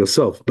blessing for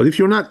yourself. But if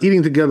you're not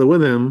eating together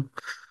with him,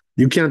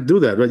 you can't do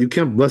that, right? You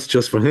can't bless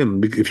just for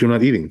him if you're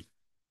not eating.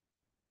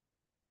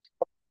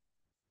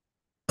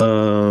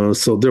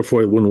 So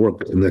therefore, it wouldn't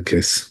work in that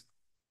case.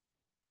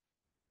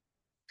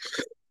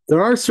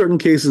 There are certain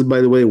cases,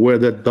 by the way, where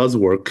that does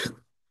work.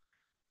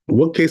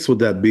 What case would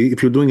that be?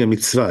 If you're doing a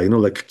mitzvah,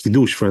 like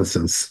kiddush, for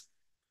instance,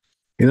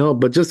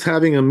 but just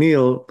having a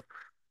meal,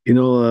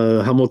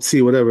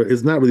 hamotzi, whatever,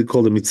 is not really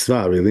called a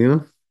mitzvah, really,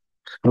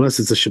 unless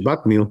it's a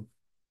Shabbat meal,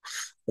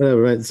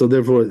 whatever, right? So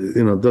therefore,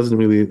 it doesn't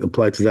really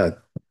apply to that.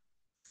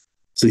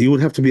 So you would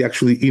have to be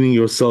actually eating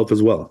yourself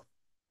as well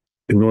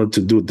in order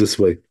to do it this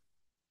way.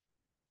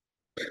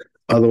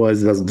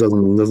 Otherwise, it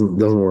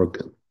doesn't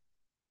work.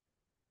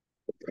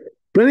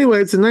 But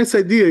anyway, it's a nice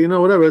idea,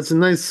 whatever. It's a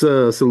nice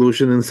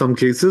solution in some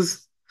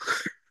cases.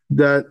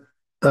 That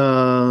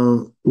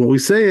what we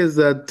say is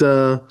that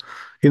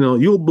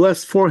you'll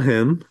bless for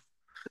him,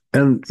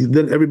 and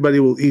then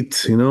everybody will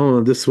eat.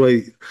 This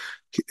way,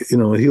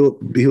 he'll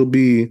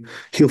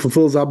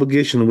fulfill his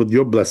obligation with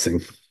your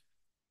blessing.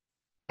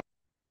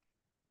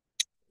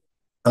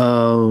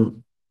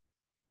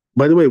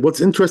 By the way, what's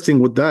interesting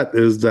with that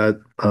is that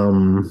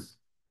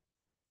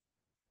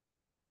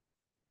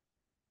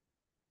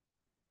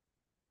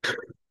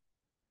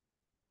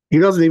he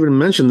doesn't even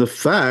mention the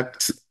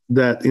fact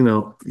that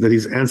that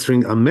he's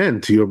answering amen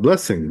to your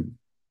blessing.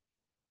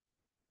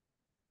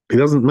 He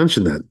doesn't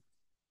mention that.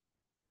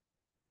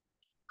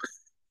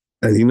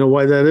 And you know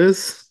why that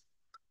is?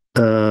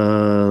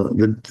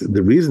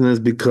 The reason is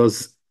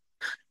because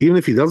even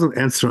if he doesn't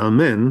answer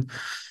amen,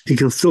 he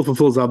can still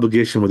fulfill his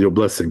obligation with your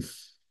blessing.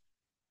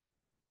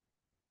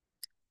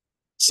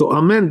 So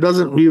amen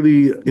doesn't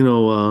really,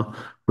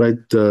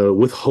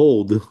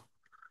 withhold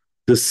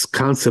this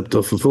concept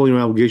of fulfilling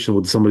your obligation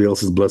with somebody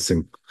else's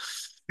blessing.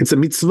 It's a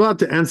mitzvah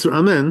to answer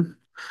amen,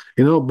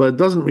 but it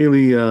doesn't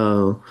really,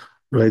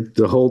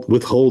 withhold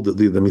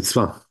the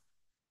mitzvah.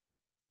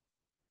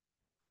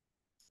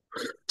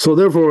 So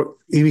therefore,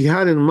 if he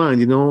had in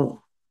mind,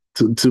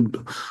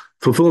 to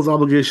fulfill his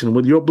obligation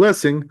with your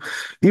blessing,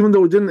 even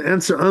though he didn't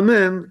answer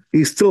amen,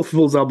 he still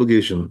fulfills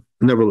obligation,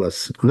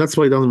 nevertheless. And that's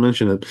why he doesn't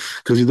mention it,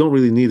 because you don't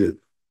really need it,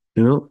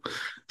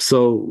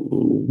 So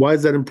why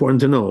is that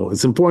important to know?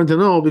 It's important to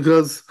know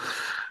because,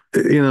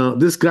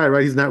 this guy,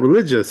 right, he's not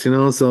religious,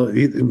 so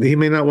he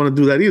may not want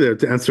to do that either,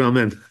 to answer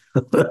amen.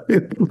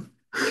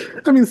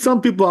 I mean,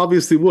 some people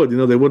obviously would,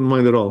 they wouldn't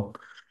mind at all.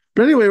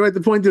 But anyway, right,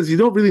 the point is you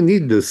don't really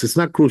need this. It's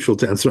not crucial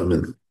to answer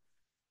amen.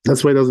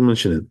 That's why he doesn't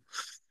mention it.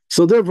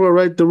 So therefore,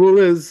 right, the rule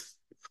is,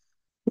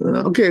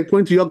 okay,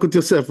 according to Yalkut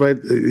Yosef, right,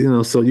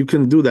 so you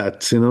can do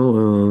that,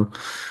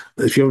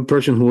 if you have a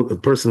person who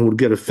would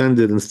get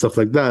offended and stuff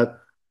like that,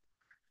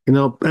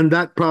 and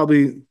that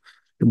probably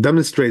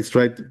demonstrates,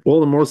 right, all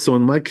the more so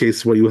in my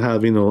case where you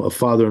have, a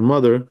father and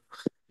mother,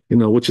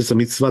 which is a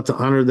mitzvah to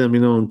honor them,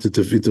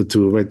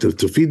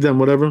 to feed them,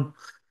 whatever.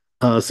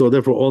 So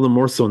therefore, all the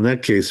more so in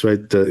that case,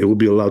 right, it will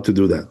be allowed to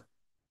do that.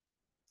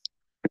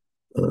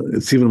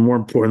 It's even more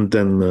important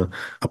than a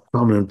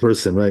prominent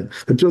person, right?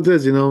 The truth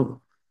is, you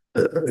know,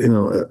 uh,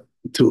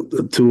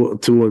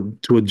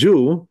 to a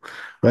Jew,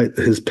 right,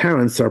 his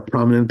parents are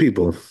prominent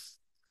people.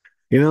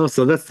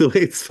 So that's the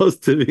way it's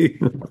supposed to be.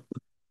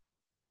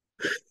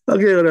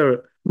 Okay,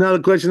 whatever. Now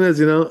the question is,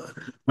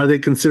 are they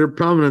considered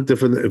prominent if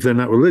they're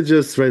not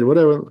religious, right?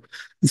 Whatever.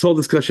 This whole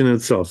discussion in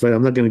itself, right?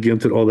 I'm not going to get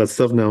into all that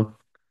stuff now.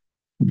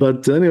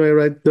 But anyway,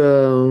 right?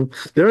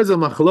 There is a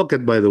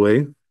machloket, by the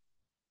way,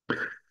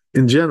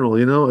 in general.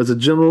 As a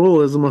general rule,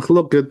 there's a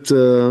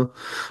machloket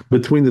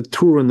between the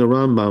Tur and the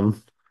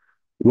Rambam,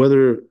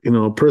 whether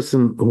a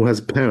person who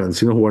has parents,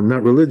 who are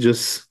not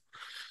religious,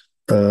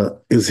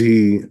 is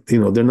he,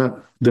 they're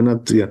not,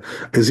 yeah,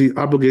 is he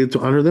obligated to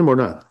honor them or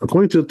not?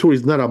 According to the Torah,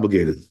 he's not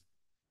obligated.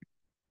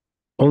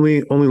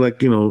 Only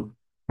like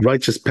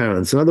righteous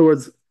parents. In other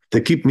words, they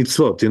keep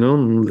mitzvot.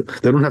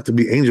 They don't have to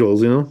be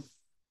angels.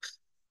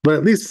 But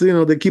at least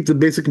they keep the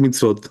basic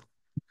mitzvot.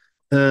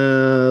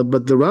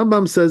 But the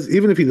Rambam says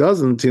even if he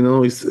doesn't,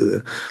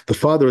 the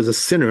father is a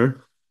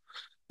sinner,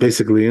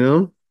 basically.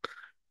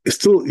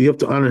 Still you have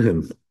to honor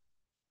him.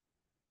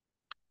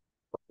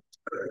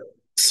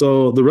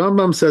 So the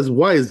Rambam says,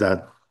 why is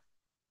that?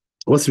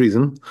 What's the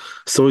reason?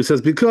 So he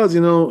says because he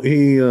may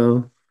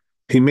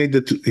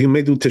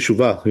do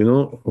teshuvah,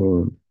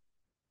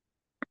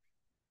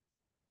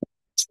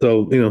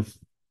 so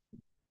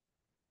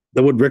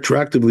that would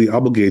retroactively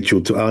obligate you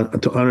to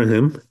honor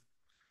him.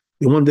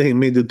 And one day he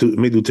may do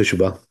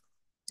teshuvah.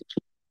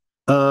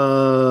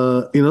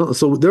 So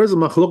there's a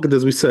machloket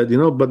as we said,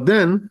 but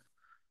then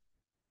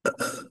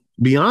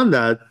beyond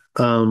that,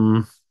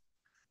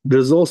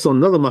 there's also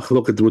another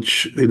machloket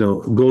which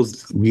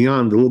goes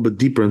beyond a little bit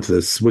deeper into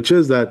this, which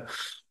is that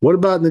what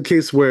about in the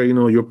case where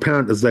your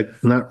parent is like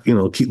not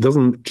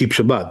doesn't keep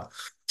Shabbat?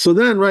 So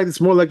then, right,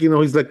 it's more like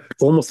he's like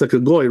almost like a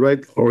goy,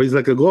 right, or he's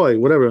like a goy,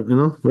 whatever,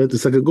 right?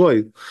 It's like a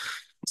goy.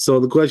 So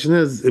the question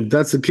is, if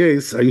that's the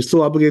case, are you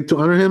still obligated to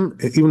honor him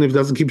even if he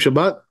doesn't keep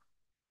Shabbat?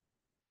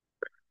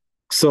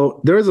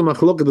 So there is a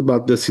machloket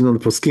about this, the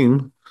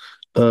poskim.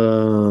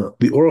 The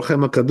Orach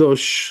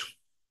HaKadosh,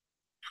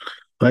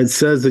 right,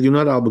 says that you're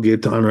not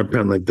obligated to honor a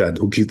parent like that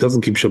who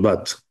doesn't keep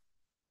Shabbat.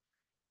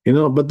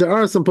 But there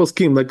are some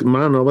poskim like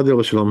Maran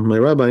Ovadia Shalom, my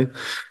rabbi.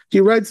 He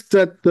writes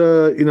that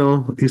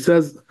he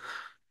says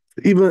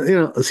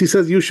even he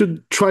says you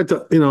should try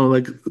to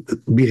like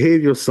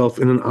behave yourself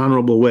in an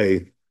honorable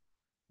way,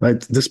 right?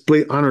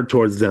 Display honor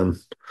towards them,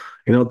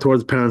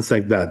 towards parents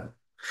like that.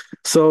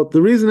 So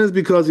the reason is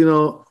because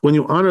when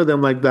you honor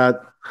them like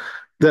that,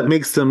 that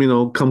makes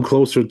them come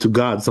closer to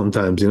God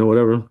sometimes,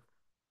 whatever.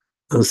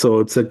 And so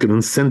it's like an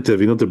incentive,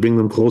 to bring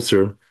them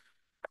closer.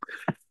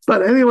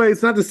 But anyway,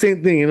 it's not the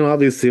same thing,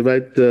 obviously,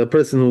 right? The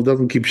person who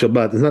doesn't keep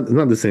Shabbat, it's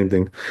not the same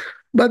thing.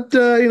 But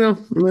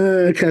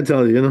I can't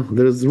tell you,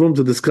 there's room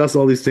to discuss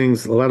all these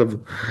things, a lot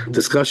of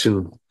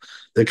discussion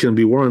that can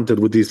be warranted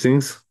with these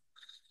things.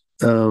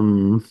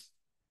 There's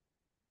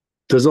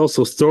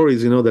also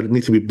stories, that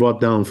need to be brought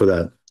down for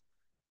that,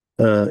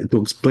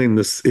 to explain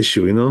this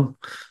issue,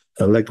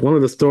 like one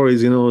of the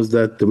stories, is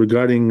that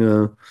regarding,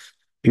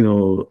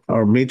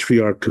 our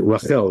matriarch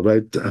Rachel,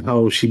 right?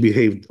 How she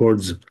behaved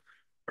towards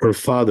her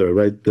father,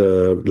 right?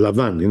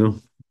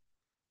 Lavan,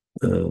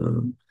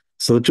 Uh,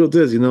 so the truth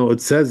is,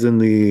 it says in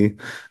the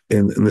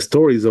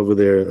stories over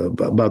there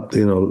about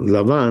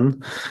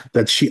Lavan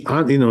that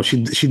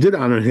she did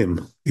honor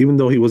him, even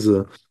though he was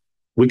a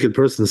wicked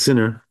person,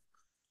 sinner,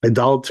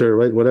 idolater,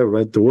 right? Whatever,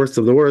 right? The worst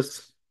of the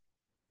worst.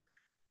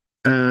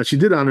 She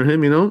did honor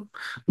him,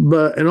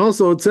 but and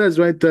also it says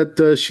right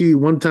that she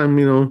one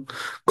time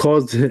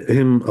caused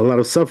him a lot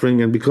of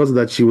suffering, and because of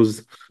that she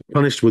was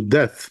punished with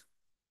death.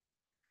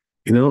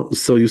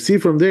 So you see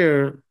from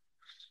there,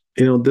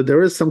 that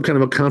there is some kind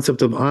of a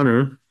concept of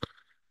honor,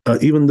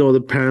 even though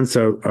the parents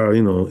are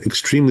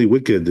extremely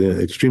wicked,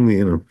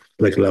 extremely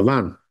like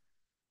Lavan.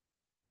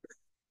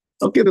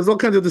 Okay, there's all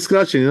kinds of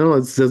discussion.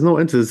 There's no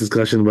end to this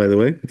discussion. By the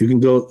way, you can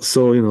go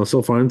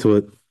so far into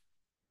it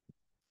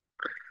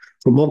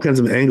from all kinds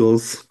of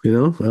angles.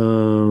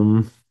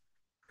 So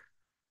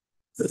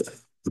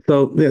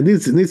yeah, it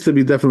needs to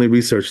be definitely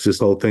researched, this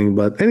whole thing.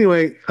 But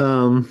anyway,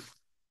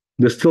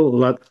 there's still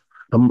a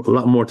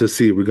lot more to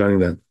see regarding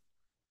that.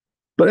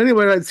 But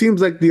anyway, it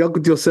seems like the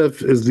Yalkut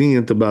Yosef is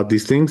lenient about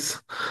these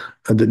things,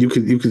 and that you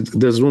could.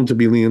 There's room to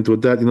be lenient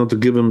with that. To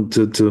give him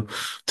to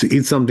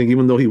eat something,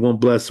 even though he won't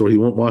bless or he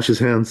won't wash his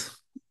hands.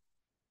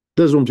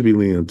 There's room to be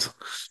lenient.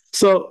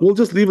 So we'll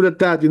just leave it at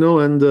that,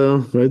 and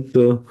right.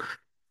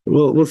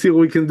 We'll see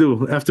what we can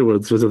do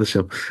afterwards.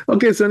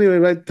 Okay, so anyway,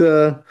 right.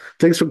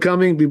 Thanks for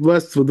coming. Be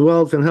blessed with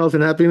wealth and health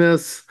and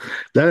happiness.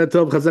 Laila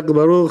Tov, Chazak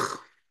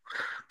Baruch.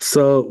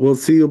 So we'll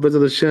see you,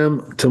 B'ezrat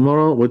Hashem,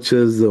 tomorrow, which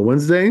is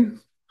Wednesday.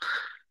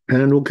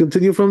 And we'll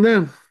continue from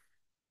there.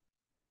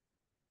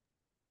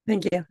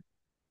 Thank you.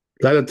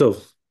 Laila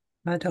Tov.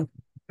 Bye, Tom.